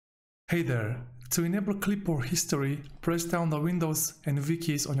Hey there! To enable Clipboard History, press down the Windows and V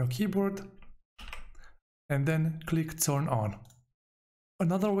keys on your keyboard and then click Turn On.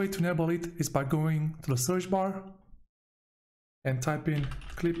 Another way to enable it is by going to the search bar and type in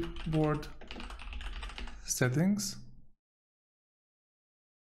Clipboard Settings,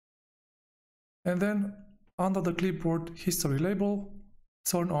 and then under the Clipboard History label,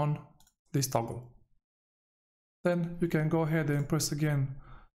 turn on this toggle. Then you can go ahead and press again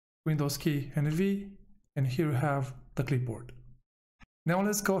Windows key and V, and here you have the clipboard. Now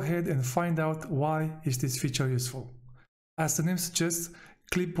let's go ahead and find out why is this feature useful. As the name suggests,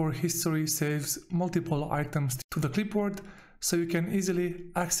 Clipboard History saves multiple items to the clipboard so you can easily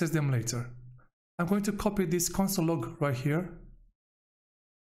access them later. I'm going to copy this console log right here.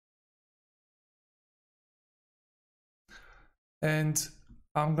 And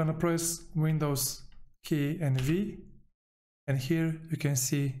I'm gonna press Windows key and V, and here you can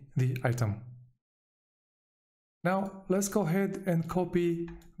see the item. Now let's go ahead and copy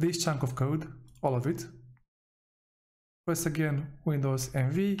this chunk of code, all of it. Press again Windows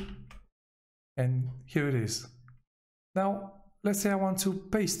and V, and here it is. Now let's say I want to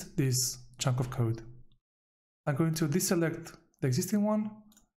paste this chunk of code. I'm going to deselect the existing one,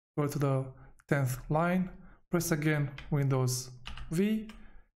 go to the 10th line, press again Windows V,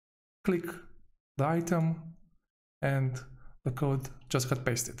 click the item, and the code just got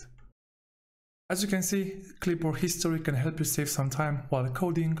pasted. As you can see, Clipboard History can help you save some time while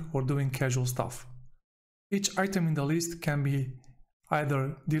coding or doing casual stuff. Each item in the list can be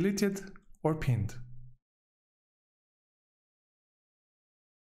either deleted or pinned.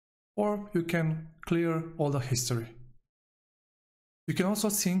 Or you can clear all the history. You can also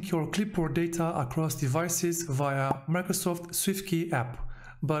sync your clipboard data across devices via Microsoft SwiftKey app,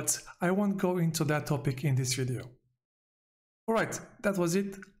 but I won't go into that topic in this video. Alright, that was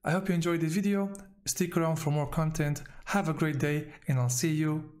it. I hope you enjoyed this video. Stick around for more content. Have a great day, and I'll see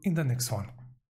you in the next one.